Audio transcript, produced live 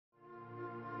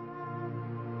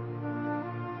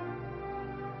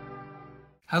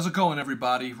How's it going,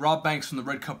 everybody? Rob Banks from the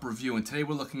Red Cup Review, and today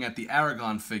we're looking at the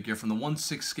Aragorn figure from the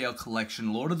 1/6 scale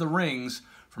collection, Lord of the Rings,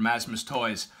 from Asmus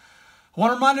Toys. I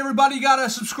want to remind everybody you gotta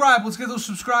subscribe. Let's get those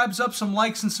subscribes up, some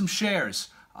likes and some shares.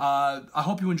 I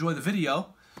hope you enjoy the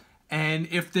video. And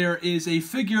if there is a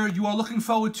figure you are looking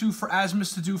forward to for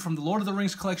Asmus to do from the Lord of the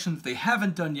Rings collection that they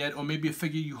haven't done yet, or maybe a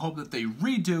figure you hope that they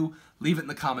redo, leave it in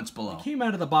the comments below. He came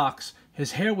out of the box,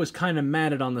 his hair was kind of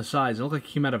matted on the sides. It looked like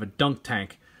he came out of a dunk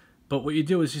tank. But what you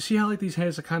do is, you see how like these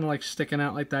hairs are kind of like sticking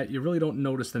out like that? You really don't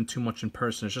notice them too much in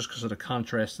person. It's just because of the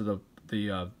contrast of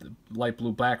the light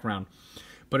blue background.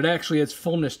 But it actually adds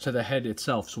fullness to the head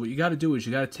itself. So what you got to do is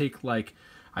you got to take like,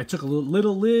 I took a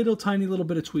little tiny little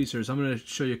bit of tweezers. I'm going to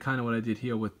show you kind of what I did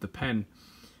here with the pen.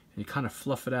 And you kind of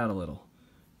fluff it out a little.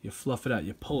 You fluff it out.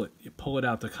 You pull it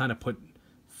out to kind of put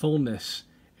fullness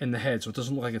in the head so it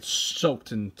doesn't look like it's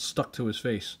soaked and stuck to his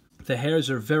face. The hairs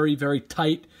are very, very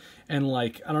tight. And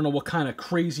like, I don't know what kind of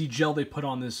crazy gel they put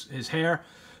on his hair,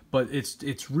 but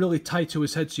it's really tight to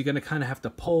his head, so you're going to kind of have to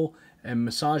pull and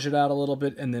massage it out a little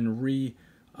bit and then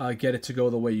get it to go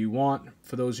the way you want.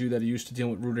 For those of you that are used to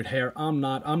dealing with rooted hair, I'm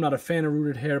not a fan of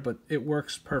rooted hair, but it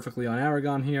works perfectly on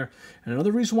Aragorn here. And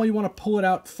another reason why you want to pull it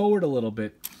out forward a little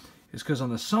bit is because on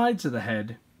the sides of the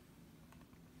head,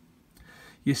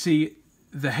 you see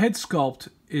the head sculpt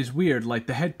is weird. Like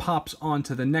the head pops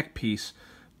onto the neck piece,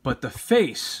 but the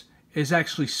face is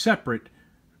actually separate.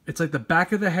 It's like the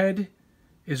back of the head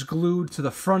is glued to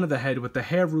the front of the head with the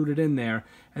hair rooted in there,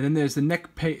 and then there's the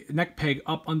neck peg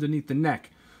up underneath the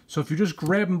neck. So if you just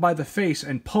grab him by the face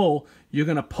and pull, you're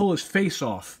going to pull his face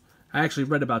off. I actually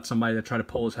read about somebody that tried to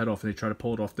pull his head off, and they tried to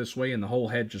pull it off this way, and the whole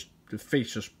head the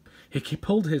face he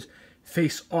pulled his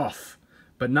face off,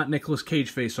 but not Nicolas Cage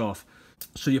face off.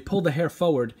 So you pull the hair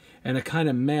forward, and it kind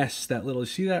of masks that little, you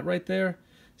see that right there?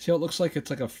 See how it looks like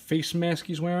it's like a face mask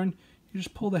he's wearing? You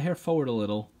just pull the hair forward a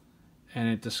little, and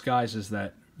it disguises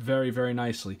that very, very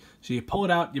nicely. So you pull it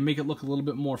out, you make it look a little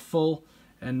bit more full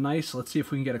and nice. Let's see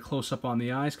if we can get a close-up on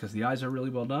the eyes, because the eyes are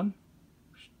really well done.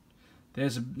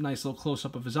 There's a nice little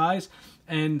close-up of his eyes.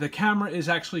 And the camera is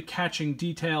actually catching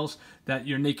details that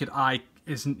your naked eye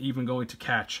isn't even going to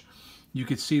catch. You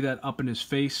could see that up in his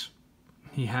face.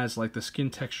 He has, like, the skin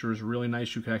texture is really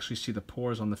nice. You can actually see the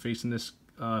pores on the face in this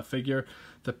figure.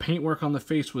 The paintwork on the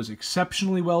face was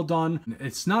exceptionally well done.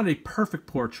 It's not a perfect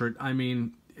portrait, I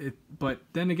mean, but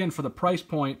then again, for the price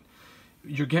point,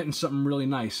 you're getting something really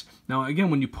nice. Now again,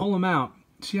 when you pull them out,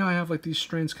 see how I have like these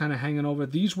strands kind of hanging over?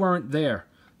 These weren't there.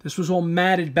 This was all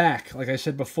matted back, like I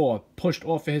said before, pushed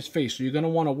off of his face. So you're going to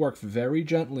want to work very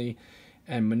gently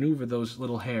and maneuver those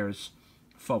little hairs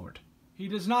forward. He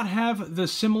does not have the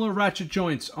similar ratchet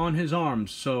joints on his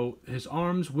arms, so his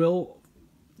arms will,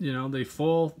 you know, they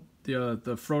fall.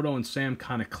 The Frodo and Sam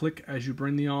kind of click as you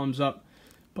bring the arms up,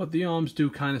 but the arms do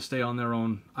kind of stay on their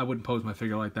own. I wouldn't pose my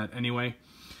figure like that anyway.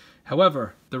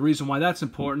 However, the reason why that's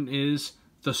important is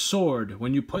the sword.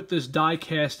 When you put this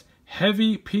die-cast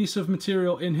heavy piece of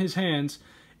material in his hands,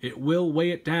 it will weigh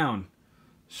it down.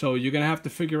 So you're going to have to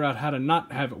figure out how to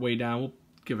not have it weigh down. We'll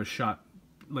give a shot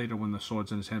later when the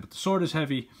sword's in his hand, but the sword is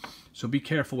heavy, so be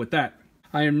careful with that.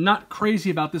 I am not crazy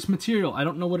about this material. I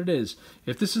don't know what it is.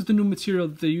 If this is the new material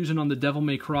that they're using on the Devil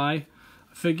May Cry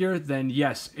figure, then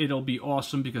yes, it'll be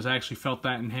awesome, because I actually felt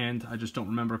that in hand. I just don't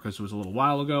remember because it was a little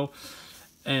while ago,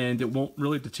 and it won't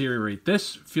really deteriorate.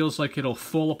 This feels like it'll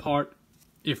fall apart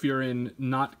if you're in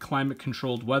not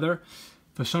climate-controlled weather.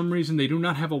 For some reason, they do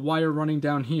not have a wire running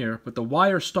down here, but the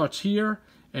wire starts here,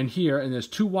 and there's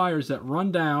two wires that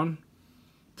run down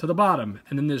to the bottom,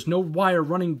 and then there's no wire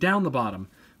running down the bottom.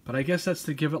 But I guess that's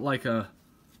to give it like a,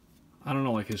 I don't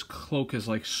know, like his cloak is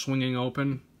like swinging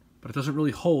open, but it doesn't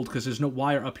really hold because there's no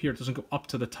wire up here. It doesn't go up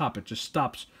to the top. It just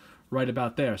stops right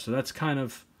about there. So that's kind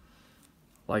of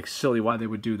like silly why they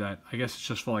would do that. I guess it's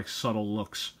just for like subtle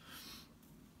looks.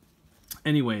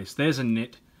 Anyways, there's a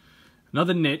knit.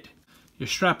 Another knit. You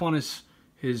strap on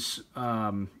his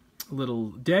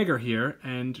little dagger here,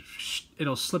 and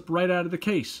it'll slip right out of the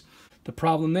case. The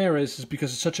problem there is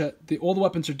because it's such all the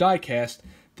weapons are die cast,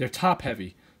 they're top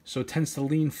heavy, so it tends to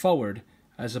lean forward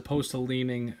as opposed to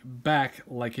leaning back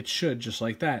like it should, just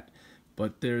like that.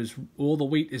 But all the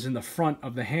weight is in the front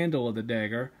of the handle of the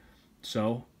dagger,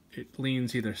 so it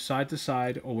leans either side to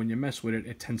side, or when you mess with it,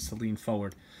 it tends to lean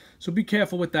forward. So be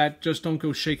careful with that. Just don't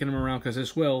go shaking them around, because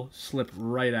this will slip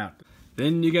right out.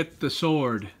 Then you get the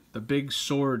sword, the big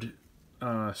sword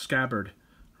scabbard.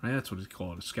 Right, that's what it's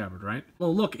called, a scabbard, right?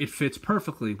 Well, look, it fits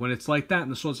perfectly. When it's like that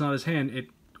and the sword's not his hand,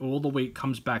 all the weight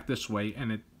comes back this way,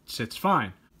 and it sits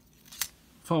fine.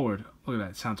 Forward. Look at that.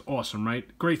 It sounds awesome, right?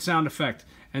 Great sound effect.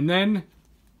 And then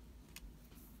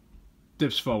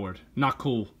dips forward. Not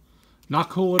cool. Not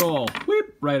cool at all.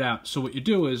 Whip, right out. So what you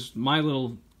do is, my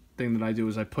little thing that I do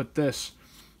is I put this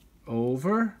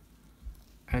over,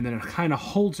 and then it kind of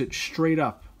holds it straight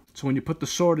up. So when you put the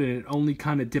sword in, it only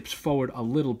kind of dips forward a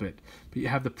little bit. But you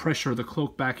have the pressure of the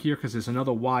cloak back here because there's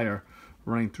another wire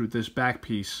running through this back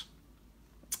piece.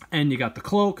 And you got the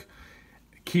cloak,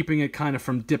 keeping it kind of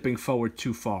from dipping forward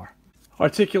too far.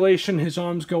 Articulation, his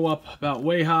arms go up about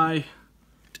way high,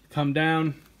 come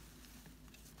down.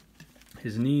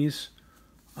 His knees,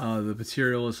 the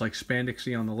material is like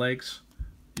spandexy on the legs.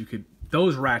 You could,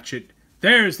 those ratchet,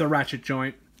 there's the ratchet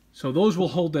joint. So those will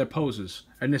hold their poses.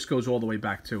 And this goes all the way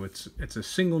back too. It's a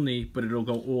single knee, but it'll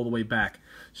go all the way back.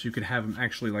 So you could have him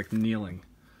actually like kneeling.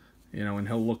 You know, and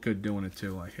he'll look good doing it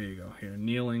too. Like, here you go, here,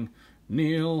 kneeling.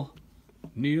 Kneel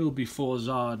before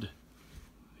Zod.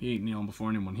 He ain't kneeling before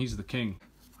anyone. He's the king.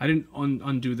 I didn't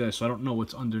undo this, so I don't know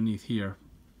what's underneath here.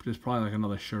 There's probably like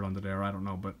another shirt under there. I don't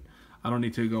know, but I don't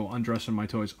need to go undressing my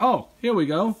toys. Oh, here we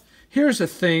go. Here's a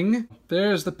thing.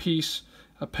 There's the piece,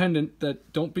 a pendant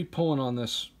that don't be pulling on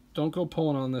this. Don't go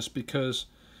pulling on this because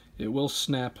it will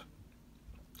snap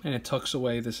and it tucks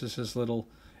away. This is his little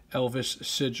Elvis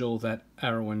sigil that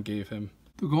Aragorn gave him.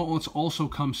 The gauntlets also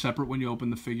come separate when you open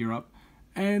the figure up.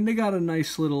 And they got a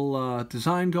nice little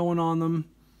design going on them.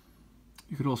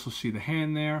 You could also see the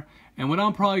hand there. And what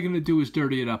I'm probably going to do is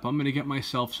dirty it up. I'm going to get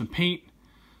myself some paint,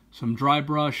 some dry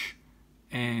brush,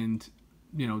 and,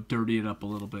 you know, dirty it up a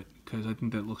little bit. Because I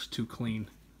think that looks too clean.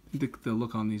 I think the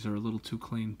look on these are a little too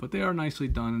clean. But they are nicely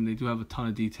done, and they do have a ton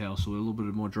of detail. So a little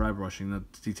bit more dry brushing, the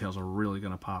details are really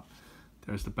going to pop.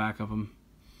 There's the back of them.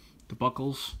 The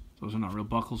buckles. Those are not real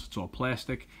buckles. It's all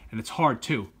plastic. And it's hard,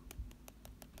 too.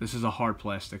 This is a hard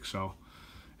plastic, so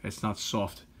it's not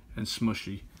soft and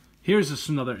smushy. Here's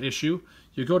another issue.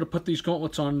 You go to put these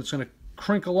gauntlets on, it's going to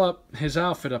crinkle up his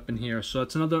outfit up in here. So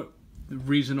that's another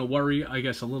reason to worry, I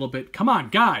guess, a little bit. Come on,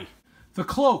 guy! The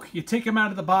cloak, you take him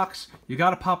out of the box. You got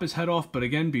to pop his head off, but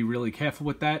again, be really careful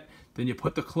with that. Then you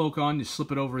put the cloak on, you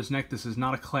slip it over his neck. This is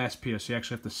not a clasp here, so you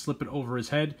actually have to slip it over his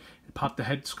head, and pop the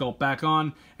head sculpt back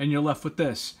on, and you're left with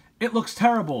this. It looks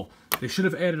terrible. They should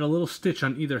have added a little stitch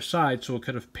on either side so it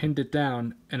could have pinned it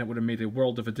down and it would have made a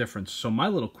world of a difference. So my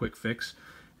little quick fix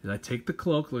is I take the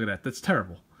cloak. Look at that. That's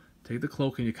terrible. Take the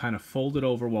cloak and you kind of fold it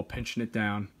over while pinching it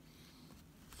down.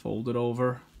 Fold it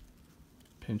over.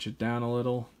 Pinch it down a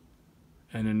little.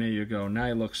 And then there you go. Now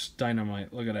he looks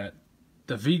dynamite. Look at that.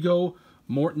 The Viggo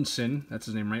Mortensen. That's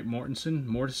his name, right? Morrissey?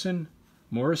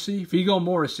 Viggo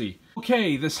Morrissey.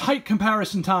 Okay, this height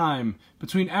comparison time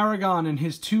between Aragorn and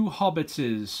his two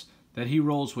hobbitses that he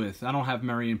rolls with. I don't have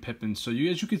Merry and Pippin, so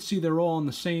as you can see, they're all on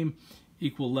the same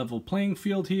equal level playing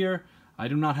field here. I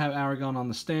do not have Aragorn on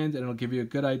the stand, and it'll give you a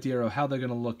good idea of how they're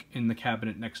going to look in the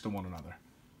cabinet next to one another.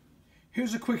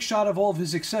 Here's a quick shot of all of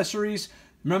his accessories.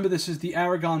 Remember, this is the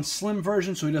Aragorn Slim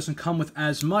version, so he doesn't come with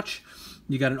as much.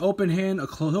 You got an open hand, a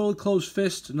closed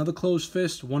fist, another closed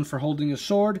fist, one for holding a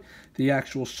sword, the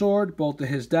actual sword, both of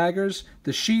his daggers,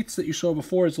 the sheaths that you saw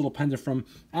before, his little pendant from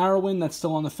Arwen that's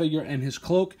still on the figure, and his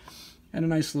cloak, and a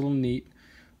nice little neat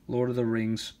Lord of the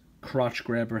Rings crotch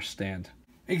grabber stand.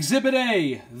 Exhibit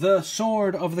A, the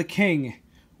Sword of the King,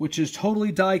 which is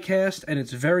totally die cast, and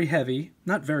it's very heavy.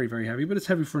 Not very, very heavy, but it's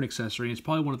heavy for an accessory. It's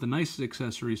probably one of the nicest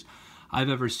accessories I've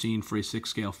ever seen for a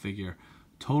 6-scale figure.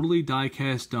 Totally die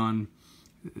cast done,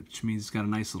 which means it's got a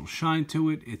nice little shine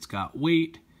to it. It's got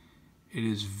weight. It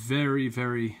is very,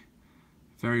 very,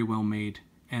 very well made,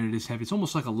 and it is heavy. It's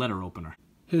almost like a letter opener.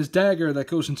 His dagger that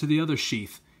goes into the other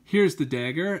sheath. Here's the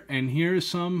dagger, and here's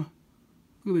some,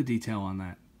 look at the detail on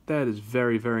that. That is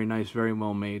very, very nice, very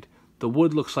well made. The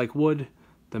wood looks like wood.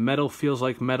 The metal feels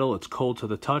like metal. It's cold to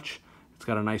the touch. It's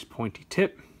got a nice pointy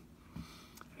tip.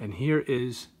 And here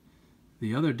is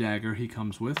the other dagger he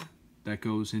comes with that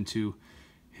goes into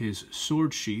his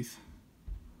sword sheath,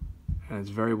 and it's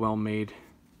very well made,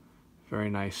 very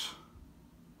nice.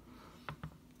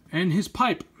 And his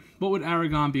pipe. What would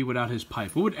Aragorn be without his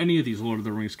pipe? What would any of these Lord of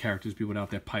the Rings characters be without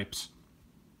their pipes?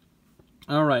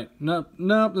 Alright, nope,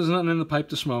 there's nothing in the pipe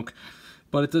to smoke,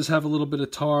 but it does have a little bit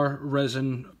of tar,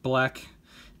 resin, black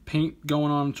paint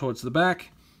going on towards the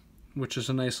back, which is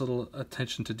a nice little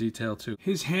attention to detail too.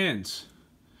 His hands.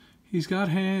 He's got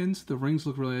hands. The rings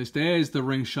look really nice. There's the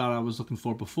ring shot I was looking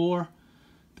for before.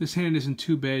 This hand isn't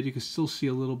too bad. You can still see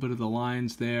a little bit of the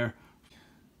lines there.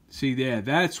 See there,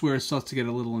 that's where it starts to get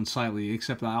a little unsightly,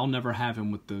 except I'll never have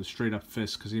him with the straight up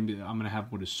fist, because I'm going to have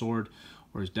him with his sword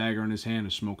or his dagger in his hand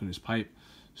and smoking his pipe.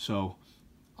 So,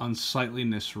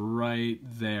 unsightliness right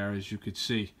there, as you could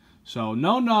see. So,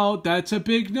 no, that's a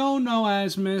big no,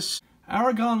 Asmus.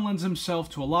 Aragorn lends himself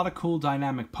to a lot of cool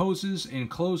dynamic poses. In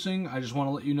closing, I just want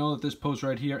to let you know that this pose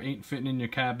right here ain't fitting in your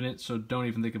cabinet, so don't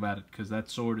even think about it, because that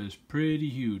sword is pretty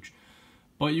huge.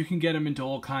 But you can get him into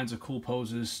all kinds of cool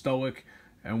poses, stoic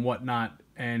and whatnot,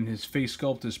 and his face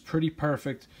sculpt is pretty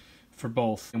perfect for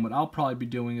both. And what I'll probably be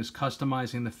doing is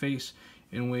customizing the face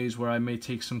in ways where I may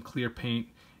take some clear paint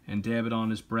and dab it on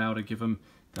his brow to give him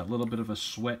that little bit of a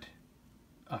sweat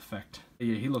effect.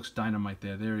 Yeah, he looks dynamite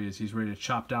there. There he is. He's ready to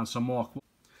chop down some orc.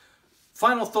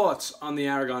 Final thoughts on the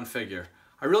Aragorn figure.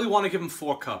 I really want to give him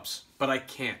 4 cups, but I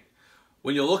can't.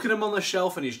 When you look at him on the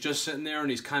shelf and he's just sitting there and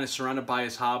he's kind of surrounded by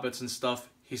his hobbits and stuff,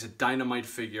 he's a dynamite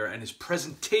figure, and his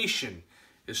presentation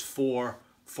is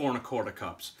 4.25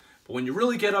 cups. But when you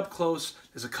really get up close,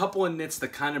 there's a couple of nits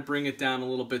that kind of bring it down a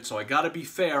little bit, so I got to be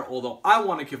fair. Although I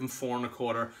want to give him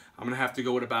 4.25, I'm going to have to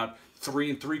go with about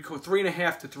 3.5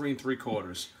 to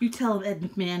 3.75. You tell him, Ed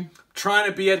McMahon. Trying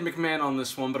to be Ed McMahon on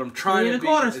this one, but I'm trying to be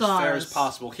as fair as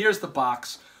possible. Here's the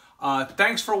box.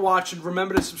 Thanks for watching.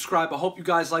 Remember to subscribe. I hope you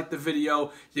guys liked the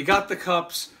video. You got the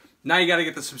cups. Now you got to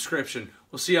get the subscription.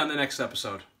 We'll see you on the next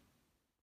episode.